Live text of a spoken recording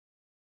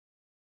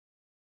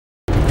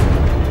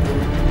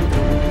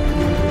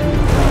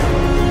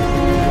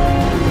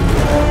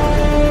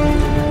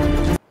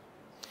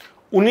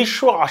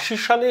1980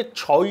 সালের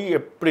 6ই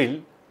এপ্রিল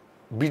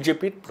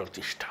বিজেপির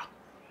প্রতিষ্ঠা।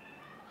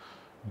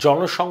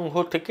 জনসংঘ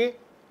থেকে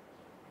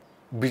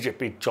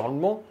বিজেপির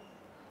জন্ম,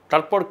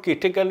 তারপর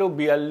কেটে গেল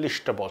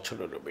 42টা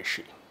বছরেরও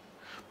বেশি।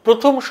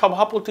 প্রথম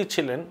সভাপতি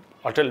ছিলেন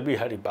অটল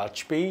বিহারী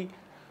বাজপেয়ী,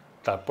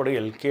 তারপরে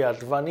এল.কে.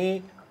 আদবানি,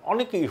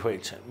 অনেকেই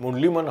হয়েছেন,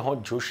 মুরলী মনোহর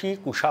যোশী,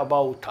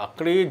 কুশাবাউ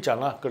ঠাকরে,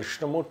 জানা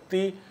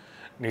কৃষ্ণমূর্তি,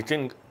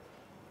 নীতিন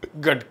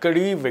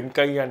গডকরি,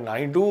 ভেঙ্কাইয়া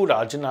নাইডু,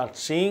 রাজনাথ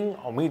সিং,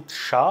 অমিত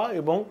শাহ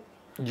এবং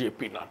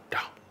জে.পি.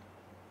 নাড্ডা।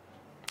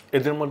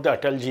 এদের মধ্যে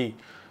অটলজি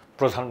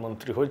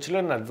প্রধানমন্ত্রী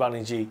হয়েছিলেন,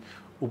 আদবানিজি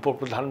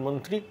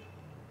উপপ্রধানমন্ত্রী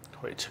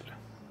হয়েছিলেন।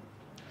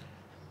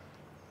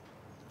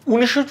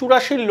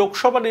 1984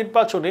 লোকসভা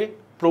নির্বাচনে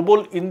প্রবল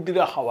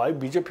ইন্দিরা হাওয়ায়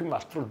বিজেপি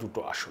মাত্র 2টো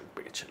আসন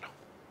পেয়েছিল।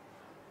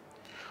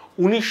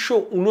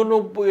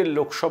 1989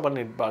 লোকসভা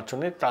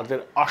নির্বাচনে তাদের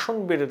আসন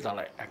বেড়ে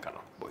দাঁড়ায়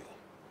 91।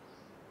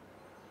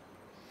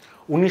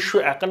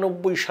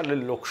 1991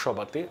 সালের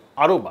লোকসভাতে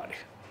আরও বাড়ে,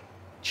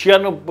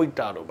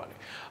 96তে আরও বাড়ে,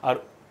 আর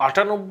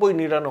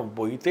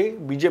 98-99-তে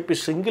বিজেপি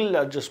সিঙ্গেল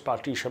লার্জেস্ট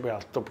পার্টি হিসেবে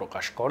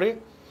আত্মপ্রকাশ করে।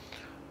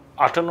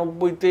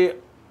 98-তে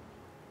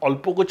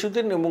অল্প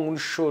কিছুদিন এবং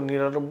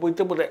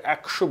 1999-তে বোধহয়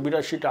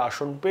 182টা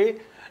আসন পেয়ে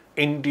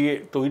এনডিএ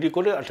তৈরি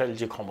করে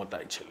অটলজি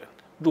ক্ষমতায় ছিলেন।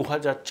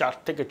 2004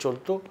 থেকে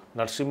 14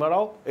 নরসিংহ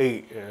রাও, এই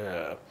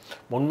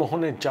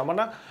মনমোহনের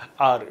জামানা,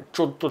 আর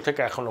 14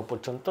 থেকে এখনো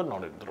পর্যন্ত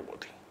নরেন্দ্র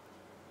মোদী।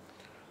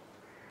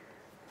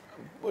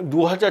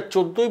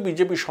 2014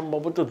 বিজেপি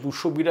সম্ভবত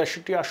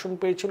 282টি আসন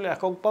পেয়েছিল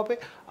এককভাবে,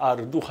 আর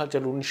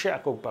 2019-এ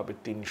এককভাবে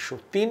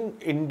 303,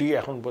 এনডিএ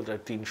এখন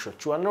বোধহয়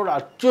 354।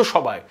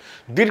 রাজ্যসভায়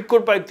দীর্ঘ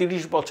প্রায়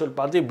 30 বছর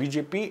বাদে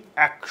বিজেপি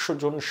 100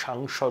 জন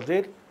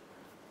সাংসদের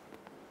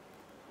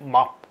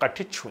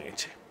মাপকাঠি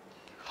ছুঁয়েছে।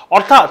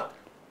 অর্থাৎ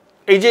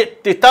এই যে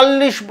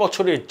 43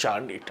 বছরের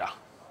জার্নিটা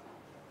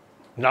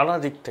নানা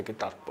দিক থেকে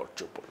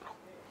তাৎপর্যপূর্ণ।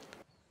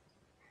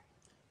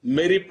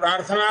 मेरी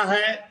प्रार्थना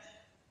है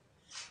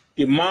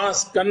कि मां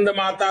स्कंद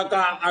माता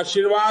का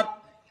आशीर्वाद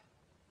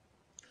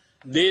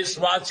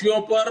देशवासियों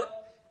पर,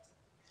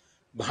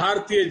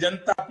 भारतीय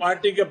जनता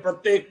पार्टी के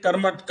प्रत्येक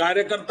कर्मठ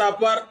कार्यकर्ता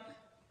पर,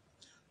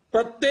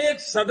 प्रत्येक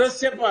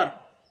सदस्य पर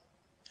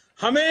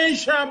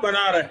हमेशा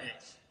बना रहे।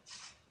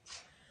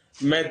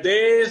 मैं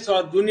देश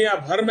और दुनिया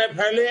भर में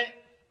फैले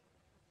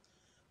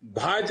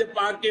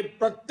भाजपा के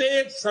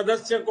प्रत्येक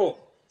सदस्य को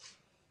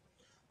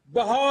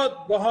बहुत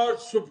बहुत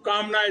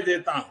शुभकामनाएं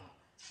देता हूं।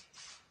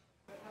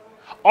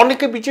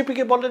 অনেকে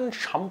বিজেপিকে বলেন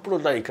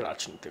সাম্প্রদায়িক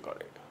রাজনীতি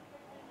করে।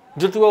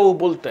 জ্যোতিবাবু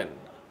বলতেন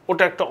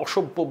ওটা একটা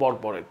অসভ্য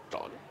বর্বরের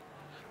দল।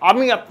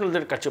 আমি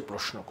আপনাদের কাছে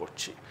প্রশ্ন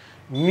করছি,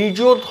 নিজ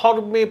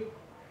ধর্মে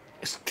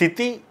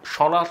স্থিতি,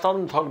 সনাতন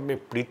ধর্মে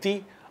প্রীতি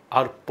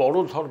আর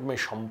পরধর্মে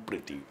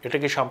সম্প্রীতি, এটা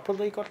কি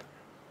সাম্প্রদায়িকতা?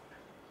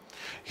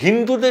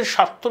 হিন্দুদের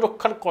স্বার্থ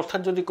রক্ষার কথা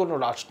যদি কোনো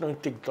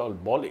রাজনৈতিক দল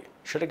বলে,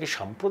 সেটা কি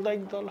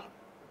সাম্প্রদায়িক দল?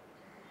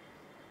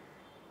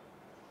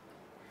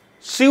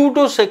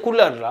 সিউডো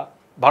সেকুলাররা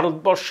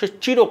ভারতবর্ষের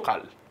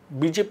চিরকাল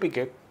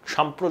বিজেপিকে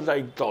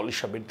সাম্প্রদায়িক দল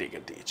হিসাবে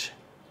ডেকে দিয়েছে।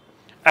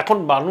 এখন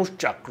মানুষ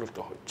জাগ্রত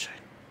হচ্ছে,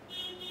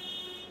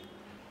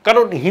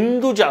 কারণ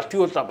হিন্দু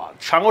জাতীয়তাবাদ,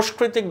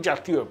 সাংস্কৃতিক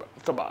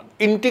জাতীয়তাবাদ,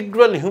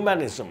 ইন্টিগ্রাল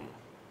হিউম্যানিজম,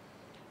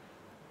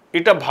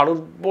 এটা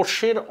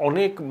ভারতবর্ষের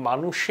অনেক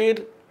মানুষের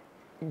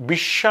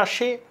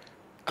বিশ্বাসে,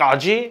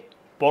 কাজে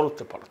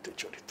পরতে পরতে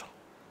জড়িত।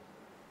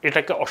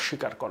 এটাকে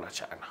অস্বীকার করা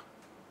যায় না।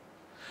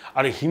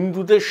 আর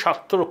হিন্দুদের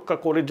স্বার্থ রক্ষা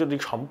করে যদি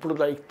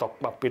সাম্প্রদায়িক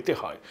তকমা পেতে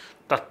হয়,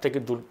 তার থেকে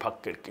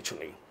দুর্ভাগ্যের কিছু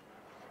নেই।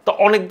 তো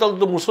অনেক দল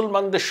তো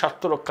মুসলমানদের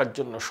স্বার্থ রক্ষার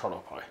জন্য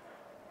সরব হয়,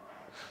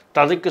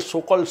 তাদেরকে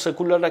সকল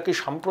সেকুলাররা কি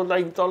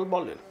সাম্প্রদায়িক দল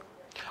বলেন?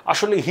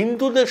 আসলে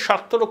হিন্দুদের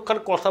স্বার্থ রক্ষার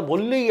কথা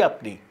বললেই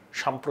আপনি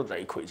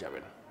সাম্প্রদায়িক হয়ে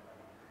যাবেন।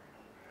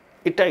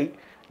 এটাই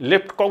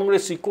লেফট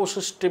কংগ্রেস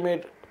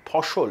ইকোসিস্টেমের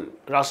ফসল।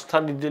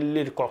 রাজধানী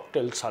দিল্লির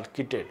ককটেল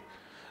সার্কিটের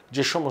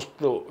যে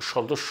সমস্ত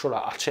সদস্যরা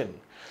আছেন,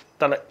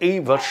 তারা এই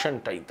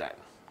ভার্সনটাই দেন।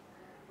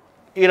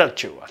 এ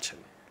রাজ্যেও আছেন।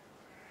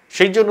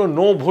 সেই জন্য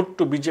no vote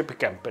two BJP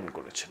campaign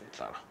করেছেন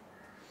তারা,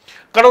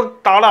 কারণ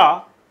তারা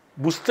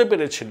বুঝতে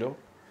পেরেছিল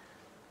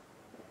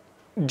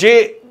যে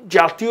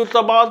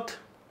জাতীয়তাবাদ,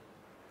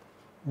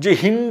 যে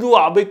হিন্দু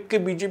আবেগকে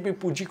বিজেপি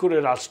পুঁজি করে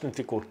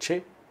রাজনীতি করছে,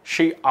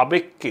 সেই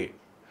আবেগকে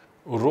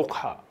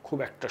রোখা খুব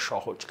একটা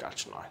সহজ কাজ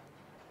নয়।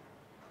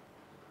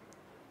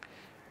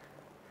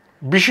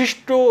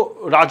 বিশিষ্ট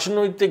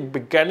রাজনৈতিক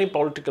বিজ্ঞানী,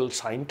 পলিটিক্যাল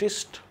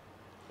সায়েন্টিস্ট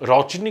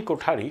রজনী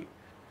কোঠারি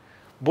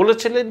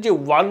বলেছিলেন যে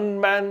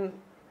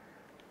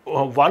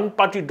one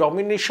party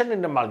domination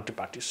in a multi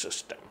party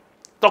system.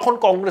 তখন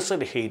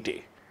কংগ্রেসের হেইডে,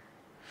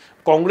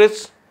 কংগ্রেস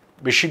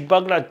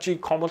বেশিরভাগ রাজ্যেই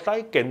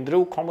ক্ষমতায়,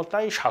 কেন্দ্রেও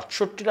ক্ষমতায়।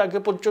 67-র আগে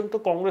পর্যন্ত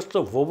কংগ্রেস তো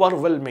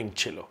ওভারওয়েলমিং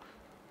ছিল।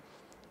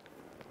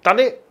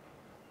 তাহলে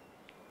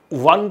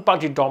one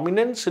party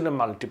dominance in a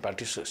multi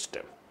party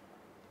system,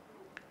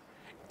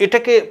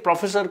 এটাকে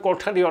প্রফেসর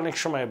কোঠারি অনেক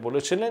সময়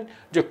বলেছিলেন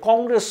যে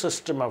কংগ্রেস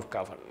সিস্টেম অফ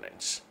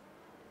গভর্নেন্স।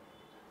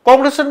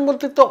 কংগ্রেসের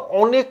মধ্যে তো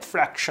অনেক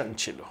ফ্র্যাকশন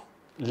ছিল,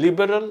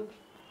 liberal,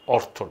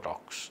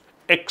 orthodox,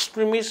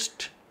 extremist,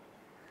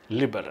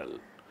 liberal,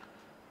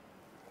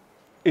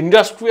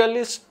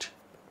 industrialist,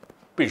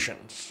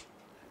 visions,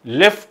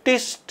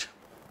 leftist,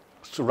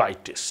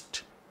 rightist.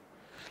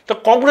 তো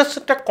কংগ্রেস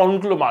একটা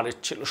কনগ্লোমারেট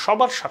ছিল,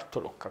 সবার স্বার্থ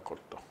রক্ষা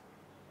করত।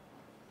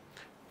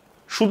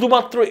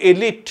 শুধুমাত্র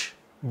এলিট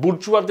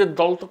বুর্জুয়াদের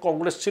দল তো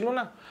কংগ্রেস ছিল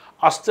না,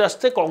 আস্তে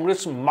আস্তে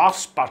কংগ্রেস মাস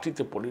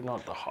পার্টিতে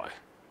পরিণত হয়।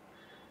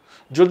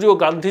 যদিও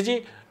গান্ধীজি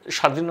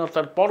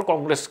স্বাধীনতার পর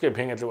কংগ্রেসকে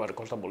ভেঙে দেওয়ার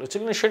কথা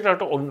বলেছিলেন, সেটা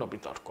একটা অন্য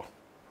বিতর্ক,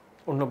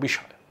 অন্য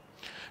বিষয়।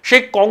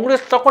 সেই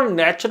কংগ্রেস তখন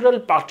ন্যাচারাল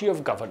পার্টি অফ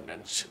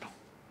গভর্নেন্স ছিল,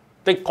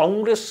 তাই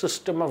কংগ্রেস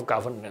সিস্টেম অফ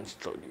গভর্নেন্স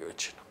তৈরি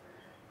হয়েছিল।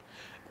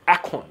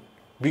 এখন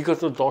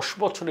বিগত 10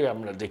 বছরে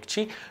আমরা দেখছি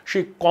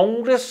সেই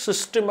কংগ্রেস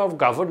সিস্টেম অফ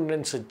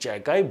গভর্নেন্সের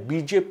জায়গায়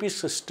বিজেপি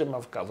সিস্টেম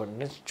অফ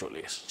গভর্নেন্স চলে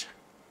এসছে।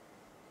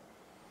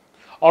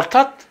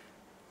 অর্থাৎ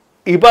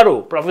এবারও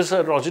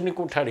প্রফেসর রজনী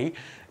কোঠারি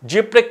যে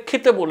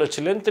প্রেক্ষিতে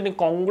বলেছিলেন, তিনি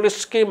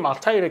কংগ্রেসকে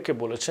মাথায় রেখে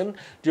বলেছেন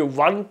যে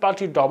one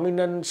party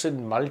dominance in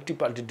multi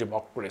party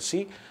democracy.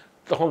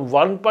 তখন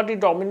ওয়ান পার্টি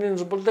ডমিনেন্স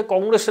বলতে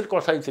কংগ্রেসের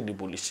কথাই তিনি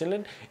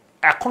বলেছিলেন।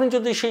 এখন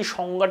যদি সেই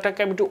সংজ্ঞাটাকে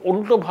আমি একটু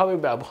অন্যভাবে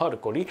ব্যবহার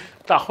করি,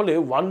 তাহলে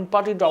one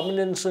party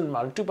dominance in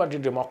multi party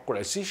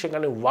democracy,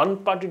 সেখানে ওয়ান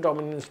পার্টি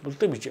ডমিনেন্স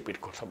বলতে বিজেপির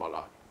কথা বলা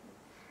হয়।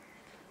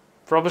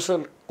 প্রফেসর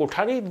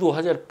কোঠারি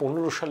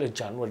 2015 সালের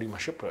জানুয়ারি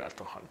মাসে প্রয়াত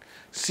হন।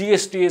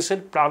 সিএসডিএস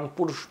এর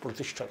প্রাণপুরুষ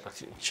প্রতিষ্ঠাতা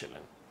তিনি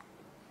ছিলেন।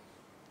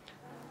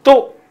 তো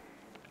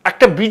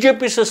একটা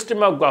বিজেপি সিস্টেম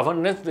অফ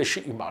গভর্নেন্স দেশে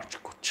ইমার্জ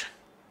করছে।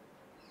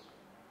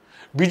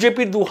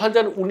 বিজেপি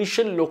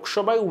 2019-এর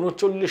লোকসভায়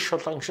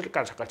 39%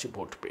 কাছাকাছি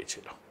ভোট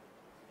পেয়েছিল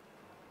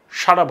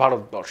সারা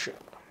ভারতবর্ষে।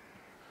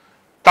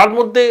 তার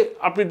মধ্যে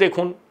আপনি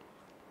দেখুন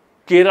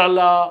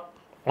কেরালা,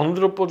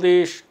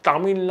 অন্ধ্রপ্রদেশ,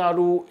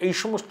 তামিলনাড়ু, এই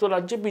সমস্ত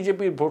রাজ্যে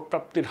বিজেপির ভোট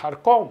প্রাপ্তির হার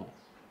কম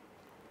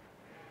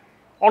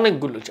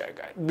অনেকগুলো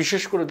জায়গায়,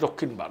 বিশেষ করে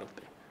দক্ষিণ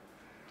ভারতে।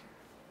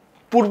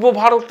 পূর্ব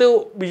ভারতেও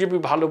বিজেপি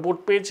ভালো ভোট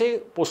পেয়েছে,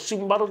 পশ্চিম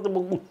ভারত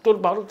এবং উত্তর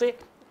ভারতে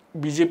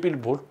বিজেপির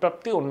ভোট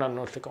প্রাপ্তি অন্যান্য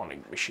থেকে অনেক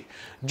বেশি।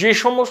 যে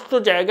সমস্ত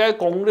জায়গায়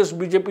কংগ্রেস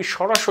বিজেপি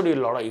সরাসরি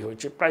লড়াই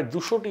হয়েছে, প্রায়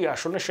 200টি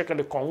আসনে,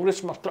 সেখানে কংগ্রেস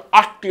মাত্র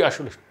 8টি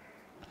আসনে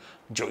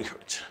জয়ী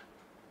হয়েছে।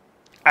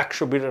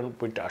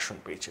 192টা আসন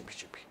পেয়েছে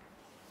বিজেপি।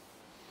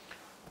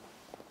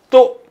 তো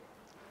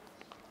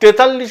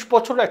 43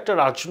 বছর একটা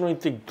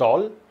রাজনৈতিক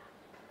দল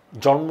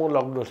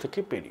জন্মলগ্ন থেকে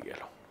পেরিয়ে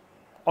গেল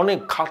অনেক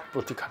ঘাত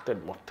প্রতিঘাতের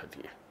মধ্যে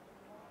দিয়ে,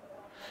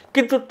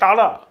 কিন্তু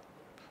তারা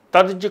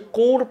তাদের যে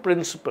কোর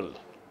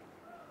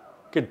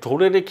প্রিন্সিপালকে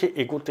ধরে রেখে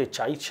এগোতে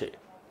চাইছে,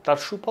 তার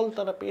সুফল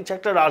তারা পেয়েছে।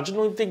 একটা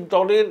রাজনৈতিক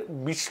দলের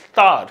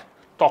বিস্তার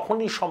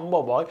তখনই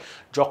সম্ভব হয়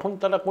যখন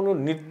তারা কোনো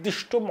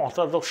নির্দিষ্ট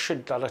মতাদর্শের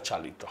দ্বারা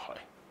চালিত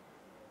হয়।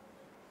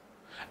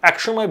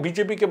 একসময়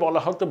বিজেপিকে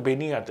বলা হতো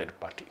বেনিয়াদের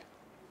পার্টি,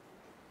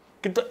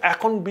 কিন্তু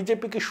এখন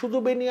বিজেপিকে শুধু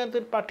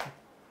বেনিয়াদের পার্টি।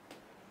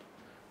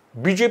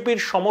 বিজেপির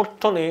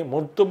সমর্থনে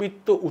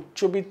মধ্যবিত্ত,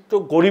 উচ্চবিত্ত,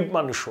 গরিব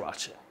মানুষও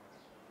আছে,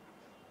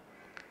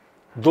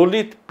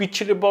 দলিত,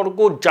 পিছড়ে বর্গ,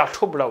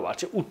 জাঠবরাও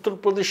আছে।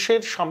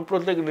 উত্তরপ্রদেশের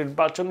সাম্প্রদায়িক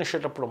নির্বাচনে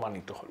সেটা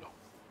প্রমাণিত হলো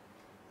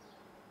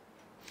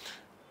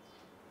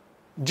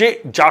যে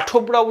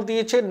জাঠবরাও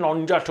দিয়েছে, নন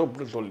জাঠব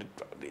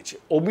দলিতরাও দিয়েছে,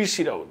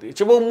 ওবিসিরাও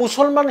দিয়েছে, এবং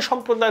মুসলমান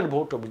সম্প্রদায়ের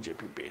ভোটও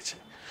বিজেপি পেয়েছে।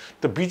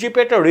 তো বিজেপি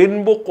একটা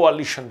রেনবো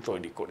কোয়ালিশন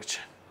তৈরি করেছে,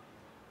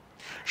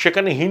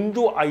 সেখানে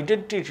হিন্দু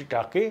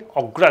আইডেন্টিটিটাকে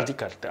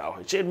অগ্রাধিকার দেওয়া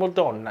হয়েছে। এর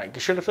মধ্যে অন্যায় কি?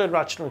 সেটা তো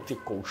রাজনৈতিক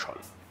কৌশল,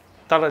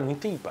 তারা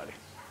নিতেই পারে,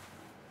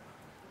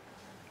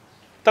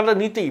 তারা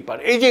নিতেই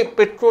পারে। এই যে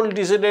পেট্রোল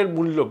ডিজেলের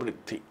মূল্য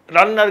বৃদ্ধি,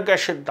 রান্নার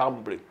গ্যাসের দাম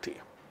বৃদ্ধি,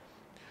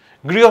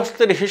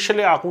 গৃহস্থের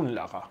হেসেলে আগুন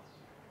লাগা,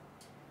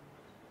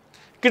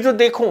 কিন্তু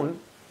দেখুন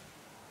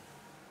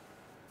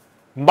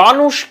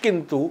মানুষ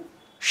কিন্তু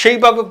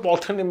সেইভাবে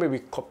পথে নেমে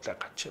বিক্ষোভ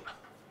দেখাচ্ছে না।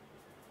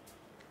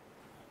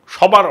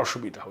 সবার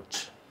অসুবিধা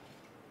হচ্ছে,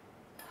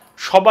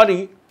 সবারই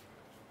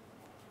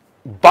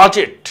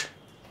বাজেট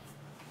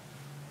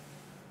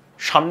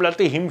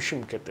সামলাতে হিমশিম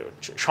খেতে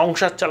হচ্ছে,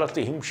 সংসার চালাতে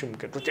হিমশিম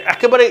খেতে হচ্ছে।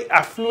 একেবারে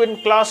অ্যাফ্লুয়েন্ট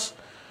ক্লাস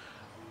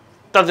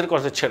তাদের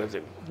কথা ছেড়ে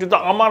দেন, কিন্তু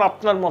আমার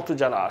আপনার মতো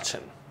যারা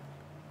আছেন,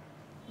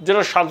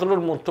 যারা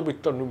সাধারণ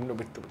মধ্যবিত্ত,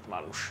 নিম্নবিত্ত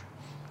মানুষ,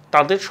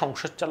 তাদের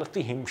সংসার চালাতে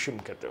হিমশিম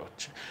খেতে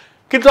হচ্ছে।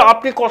 কিন্তু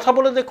আপনি কথা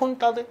বলে দেখুন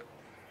তাদের,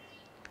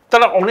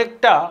 তারা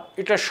অনেকটা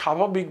এটা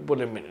স্বাভাবিক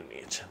বলে মেনে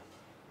নিয়েছেন।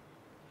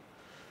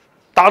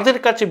 তাদের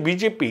কাছে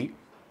বিজেপি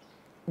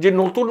যে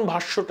নতুন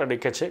ভাষ্যটা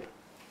রেখেছে,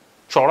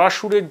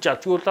 চড়াসুরের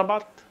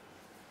জাতীয়তাবাদ,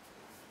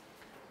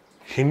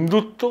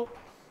 হিন্দুত্ব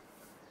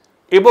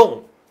এবং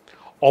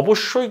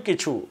অবশ্যই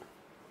কিছু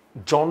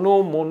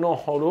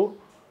জনমনোহরকররা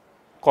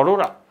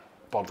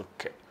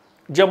পদক্ষেপ,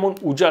 যেমন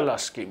উজালা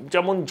স্কিম,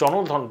 যেমন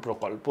জনধন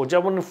প্রকল্প,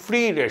 যেমন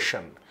ফ্রি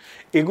রেশন,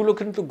 এগুলো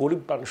কিন্তু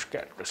গরিব মানুষকে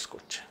অ্যাড্রেস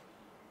করছে।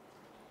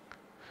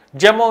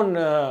 যেমন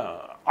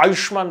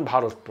আয়ুষ্মান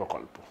ভারত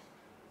প্রকল্প,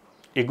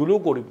 এগুলো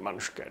গরিব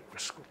মানুষকে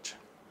অ্যাড্রেস করছে।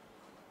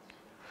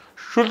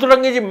 সুতরাং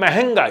এই যে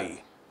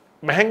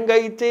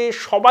মেহেঙ্গাইতে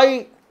সবাই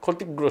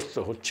ক্ষতিগ্রস্ত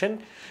হচ্ছেন,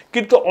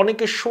 কিন্তু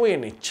অনেকে সয়ে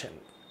নিচ্ছেন।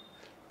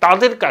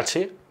 তাদের কাছে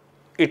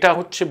এটা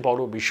হচ্ছে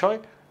বড় বিষয়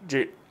যে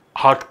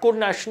হার্ডকোর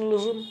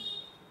ন্যাশনালিজম,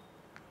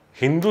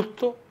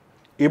 হিন্দুত্ব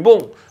এবং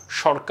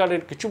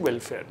সরকারের কিছু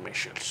ওয়েলফেয়ার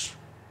মেশার্স,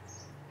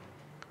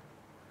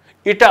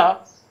 এটা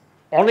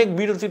অনেক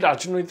বিরোধী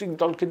রাজনৈতিক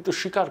দল কিন্তু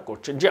স্বীকার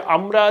করছেন যে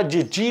আমরা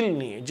যে জিল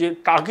নিয়ে, যে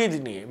তাগিদ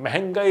নিয়ে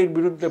মেহেঙ্গাইয়ের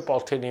বিরুদ্ধে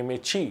পথে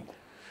নেমেছি,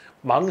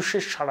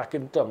 মানুষের সাড়া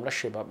কিন্তু আমরা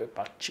সেভাবে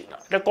পাচ্ছি না।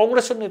 এটা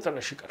কংগ্রেসের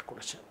নেতারা স্বীকার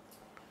করেছেন।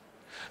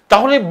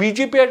 তাহলে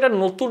বিজেপি একটা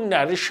নতুন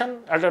ন্যারেশন,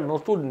 একটা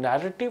নতুন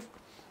ন্যারেটিভ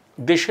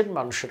দেশের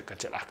মানুষের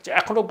কাছে রাখছে।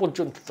 এখনো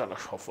পর্যন্ত তারা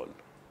সফল।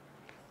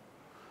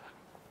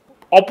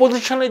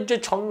 অপোজিশনের যে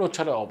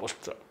ছন্নছাড়া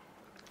অবস্থা,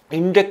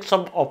 ইন্ডেক্স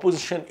অফ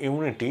অপোজিশন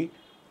ইউনিটি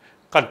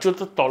কার্যত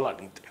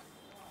তলানিতে।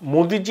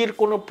 মোদিজির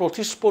কোনো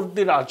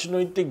প্রতিস্পর্ধী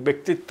রাজনৈতিক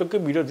ব্যক্তিত্বকে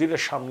বিরোধীরা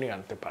সামনে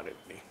আনতে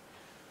পারেননি।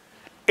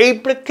 এই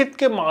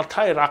প্রেক্ষিতকে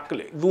মাথায়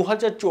রাখলে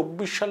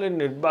 2024 সালের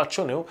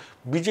নির্বাচনেও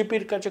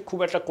বিজেপির কাছে খুব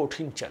একটা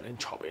কঠিন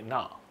চ্যালেঞ্জ হবে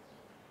না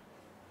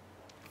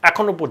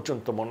এখনো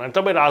পর্যন্ত মনে হয়।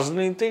 তবে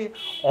রাজনীতিতে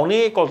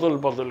অনেক অদল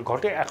বদল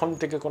ঘটে, এখন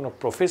থেকে কোনো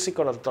প্রফেসি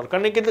করার দরকার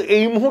নেই। কিন্তু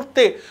এই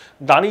মুহূর্তে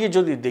দাঁড়িয়ে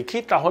যদি দেখি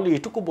তাহলে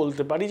এটুকু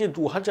বলতে পারি যে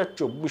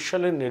 2024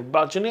 সালের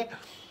নির্বাচনে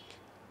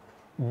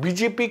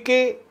বিজেপিকে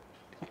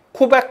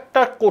খুব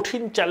একটা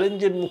কঠিন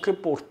চ্যালেঞ্জের মুখে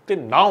পড়তে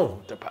নাও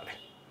হতে পারে।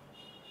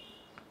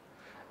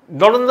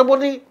 নরেন্দ্র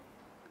মোদী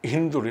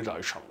হিন্দু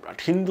হৃদয় সম্রাট,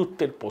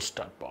 হিন্দুত্বের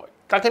পোস্টার বয়,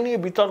 তাকে নিয়ে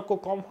বিতর্ক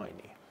কম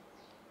হয়নি।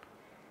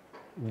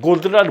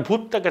 গোদরার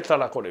ভূত তাকে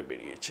তাড়া করে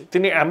বেরিয়েছে,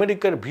 তিনি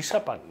আমেরিকার ভিসা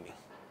পাননি,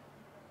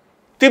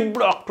 তীব্র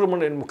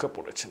আক্রমণের মুখে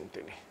পড়েছেন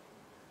তিনি।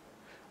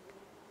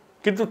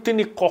 কিন্তু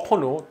তিনি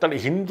কখনো তার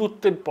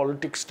হিন্দুত্বের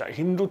পলিটিক্সটা,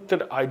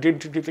 হিন্দুত্বের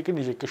আইডেন্টিটি থেকে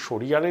নিজেকে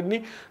সরিয়ে আনেননি,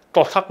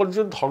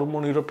 তথাকথিত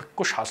ধর্মনিরপেক্ষ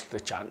সাজতে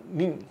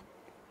চাননি।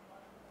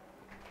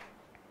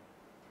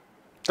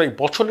 তাই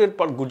বছরের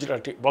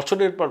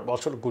পর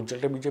বছর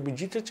গুজরাটে বিজেপি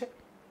জিতেছে।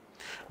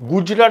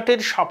 গুজরাটের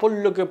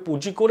সাফল্যকে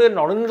পুঁজি করে,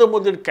 নরেন্দ্র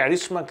মোদীর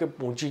ক্যারিসমাকে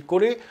পুঁজি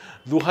করে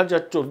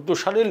 2014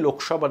 সালের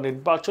লোকসভা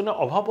নির্বাচনে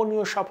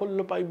অভাবনীয় সাফল্য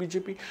পায়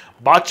বিজেপি।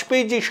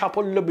 বাজপেয়ী যে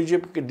সাফল্য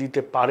বিজেপিকে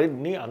দিতে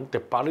পারেননি, আনতে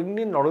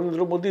পারেননি,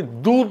 নরেন্দ্র মোদী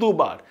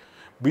দুবার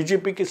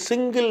বিজেপিকে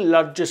সিঙ্গেল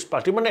লার্জেস্ট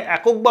পার্টি, মানে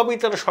এককভাবেই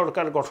তারা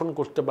সরকার গঠন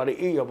করতে পারে,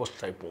 এই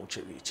অবস্থায়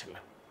পৌঁছে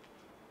দিয়েছিলেন।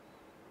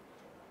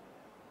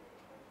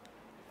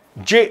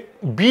 যে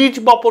বীজ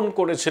বপন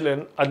করেছিলেন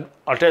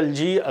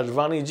অটলজি,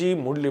 আদবানিজি,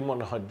 মুরলী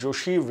মনোহর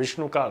যোশী,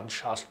 বিষ্ণুকান্ত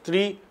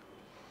শাস্ত্রী,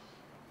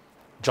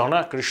 জনা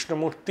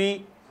কৃষ্ণমূর্তি,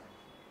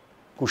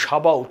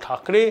 কুশাবাউ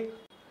ঠাকরে,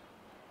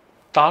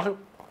 তার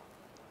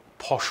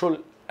ফসল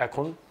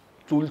এখন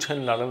তুলছেন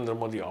নরেন্দ্র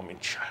মোদী,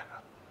 অমিত শাহ।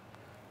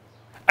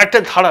 একটা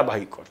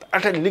ধারাবাহিকতা,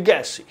 একটা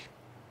লিগ্যাসি।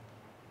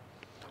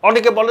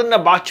 অনেকে বলেন না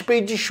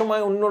বাজপেয়ীজির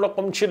সময়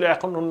অন্যরকম ছিল,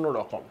 এখন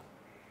অন্যরকম।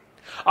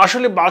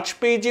 আসলে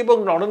বাজপেয়ীজি এবং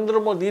নরেন্দ্র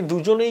মোদী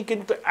দুজনেই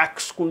কিন্তু এক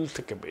স্কুল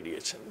থেকে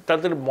বেরিয়েছেন।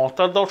 তাদের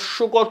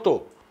মতাদর্শগত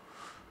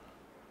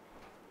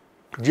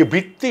যে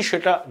ভিত্তি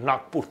সেটা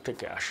নাগপুর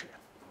থেকে আসে।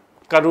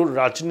 কারোর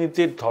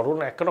রাজনীতির ধরন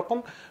একরকম,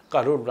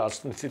 কারোর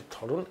রাজনীতির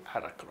ধরন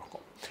আর এক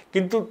রকম,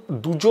 কিন্তু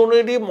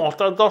দুজনেরই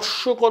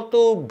মতাদর্শগত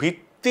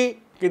ভিত্তি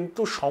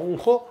কিন্তু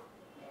সংঘ,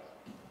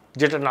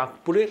 যেটা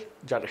নাগপুরের,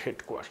 যার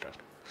হেডকোয়ার্টার।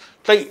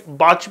 তাই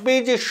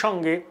বাজপেয়ীজির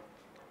সঙ্গে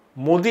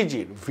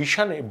মোদিজির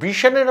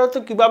ভিশনের হয়তো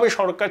কীভাবে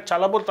সরকার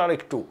চালাবো তার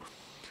একটু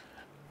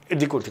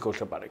এদিক ওদিক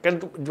করতে পারে।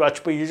 কিন্তু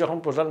বাজপেয়ী যখন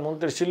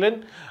প্রধানমন্ত্রী ছিলেন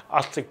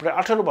আজ থেকে প্রায়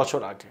 18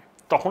 বছর আগে,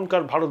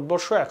 তখনকার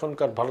ভারতবর্ষ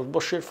এখনকার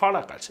ভারতবর্ষের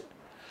ফারাক আছে।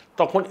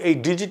 তখন এই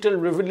ডিজিটাল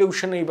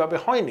রেভলিউশন এইভাবে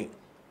হয়নি,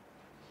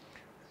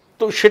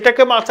 তো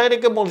সেটাকে মাথায়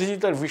রেখে মোদিজি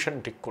তার ভিশন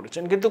ঠিক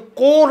করেছেন। কিন্তু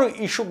কোর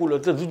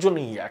ইস্যুগুলোতে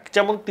দুজনেই এক,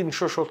 যেমন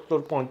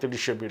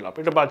 370-35 বিল আপ,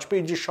 এটা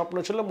বাজপেয়ীজির স্বপ্ন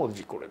ছিল,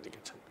 মোদিজি করে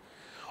দিয়েছেন।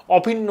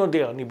 অভিন্ন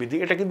দেওয়ানি বিধি,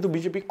 এটা কিন্তু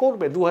বিজেপি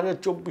করবে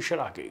 2024-এর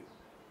আগেই।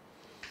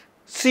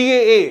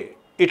 সিএএ,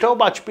 এটাও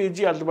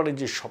বাজপেয়ীজি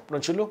আদবানিজির স্বপ্ন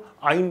ছিল,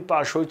 আইন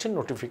পাশ হয়েছে,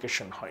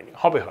 নোটিফিকেশন হয়নি,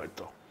 হবে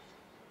হয়তো।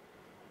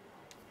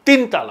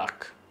 3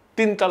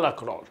 তালাক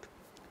রদ,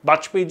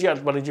 বাজপেয়ীজি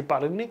আদবানিজি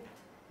পারেননি,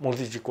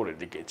 মোদিজি করে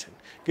দেখিয়েছেন।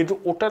 কিন্তু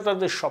ওটা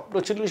তাদের স্বপ্ন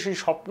ছিল, সেই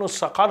স্বপ্ন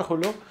সাকার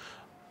হলো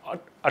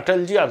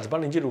অটলজি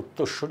আদবানিজির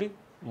উত্তরসূরি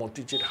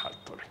মোদিজির হাত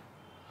ধরে।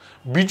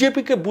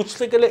 বিজেপিকে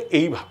বুঝতে গেলে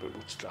এইভাবে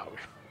বুঝতে হবে।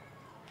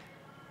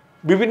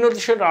 বিভিন্ন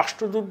দেশের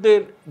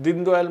রাষ্ট্রদূতদের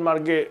দীনদয়াল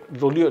মার্গে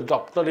দলীয়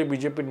দপ্তরে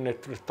বিজেপির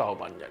নেতৃত্ব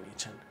আহ্বান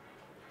জানিয়েছেন।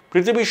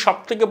 পৃথিবীর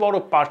সবথেকে বড়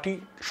পার্টি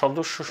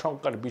সদস্য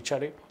সংখ্যার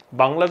বিচারে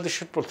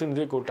বাংলাদেশের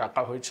প্রতিনিধিকেও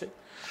ডাকা হয়েছে।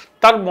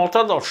 তার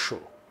মতাদর্শ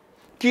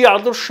কি,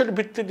 আদর্শের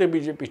ভিত্তিতে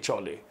বিজেপি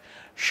চলে,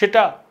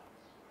 সেটা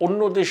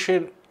অন্য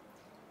দেশের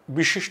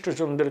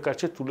বিশিষ্টজনদের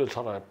কাছে তুলে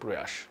ধরার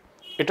প্রয়াস।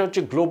 এটা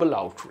হচ্ছে গ্লোবাল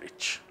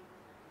আউটরিচ।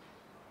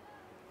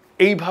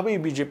 এইভাবেই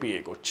বিজেপি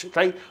এগোচ্ছে।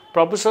 তাই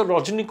প্রফেসর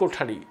রজনী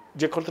কোঠারি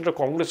যে কথাটা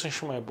কংগ্রেসের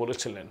সময়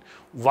বলেছিলেন,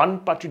 one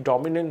party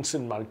dominance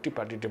in multi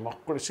party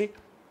democracy,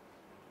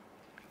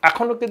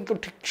 এখনও কিন্তু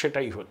ঠিক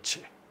সেটাই হচ্ছে।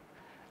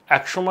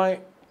 একসময়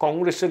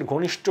কংগ্রেসের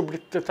ঘনিষ্ঠ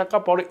বৃত্তে থাকা,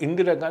 পরে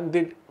ইন্দিরা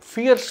গান্ধীর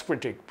fierce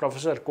critic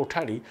professor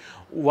Kothari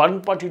one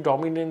party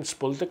dominance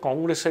বলতে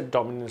কংগ্রেসের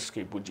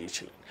ডমিনেন্সকেই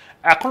বুঝিয়েছিলেন।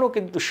 এখনও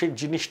কিন্তু সেই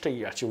জিনিসটাই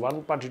আছে, one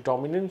party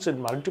dominance in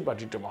multi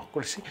party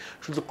democracy,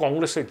 শুধু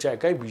কংগ্রেসের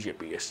জায়গায়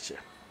বিজেপি এসছে।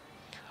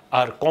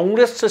 আর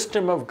কংগ্রেস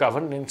সিস্টেম অফ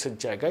গভর্নেন্সের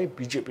জায়গায়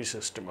বিজেপি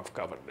সিস্টেম অফ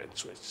গভর্নেন্স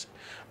হয়েছে।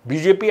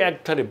 বিজেপি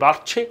একধারে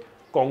বাড়ছে,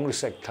 কংগ্রেস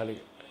একধারে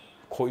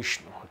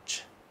ক্ষয়িষ্ণু হচ্ছে।